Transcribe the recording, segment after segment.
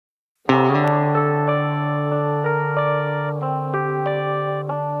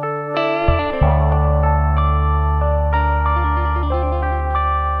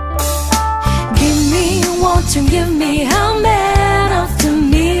won't you give me a man after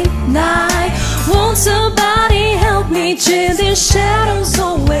midnight? Won't somebody help me chase these shadows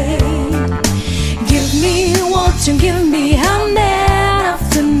away? Give me, won't you give me a man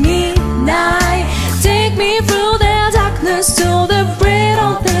after midnight? Take me through the darkness to the break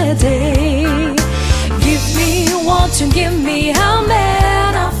of the day. Give me, won't you give me a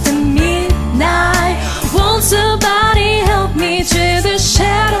man after midnight? Won't somebody help me chase the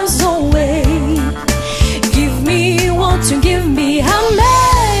shadows away? Give me, won't you give me a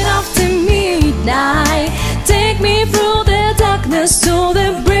man after midnight? Take me through the darkness to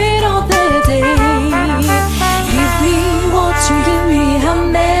the break of the day. Give me, won't you give me a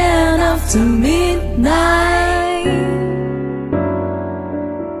man after midnight?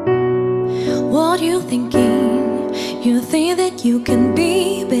 What you thinking? You think that you can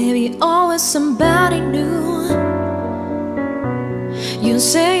be, baby, always somebody new. You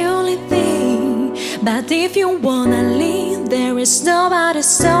say only thing, but if you wanna leave, there is nobody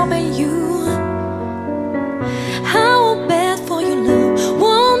stopping you. How bad for your love,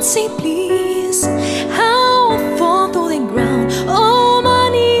 won't say please. How I fall to the ground, on my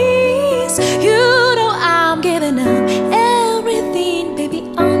knees. You know I'm giving up everything, baby,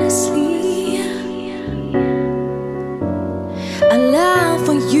 honestly. I love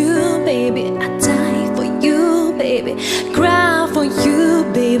for you, baby, I die for you, baby, cry for you,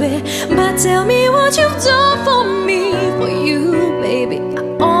 baby. But tell me what you've done for me, for you, baby. I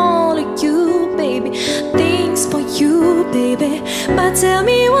honor you, baby, things for you, baby. But tell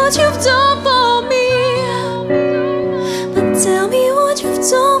me what you've done for me. But tell me what you've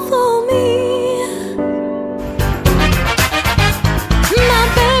done for me. My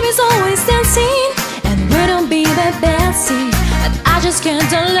baby's always dancing, and we don't be the best scene, but I just can't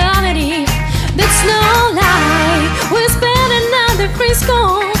love it if that's no lie. We spend another Frisco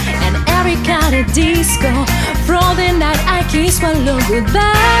and every kind of disco. From the night I kiss my love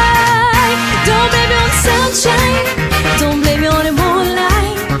goodbye. Don't blame me on the sunshine, don't blame me on the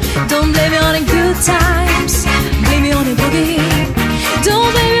moonlight, don't blame me on the good times, blame me on the boogie.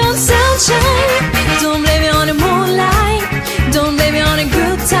 Don't blame me on the sunshine, don't blame me on the moonlight, don't blame me on the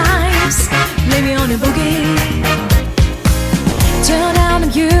good times, blame me on the boogie. Turn down the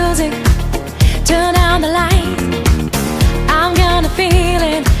music, turn down the light. I'm gonna feel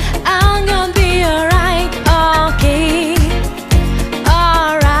it, I'm gonna be alright, okay.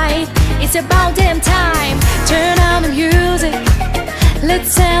 Alright, it's about damn time. Turn on the music,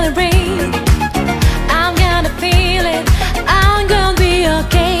 let's celebrate.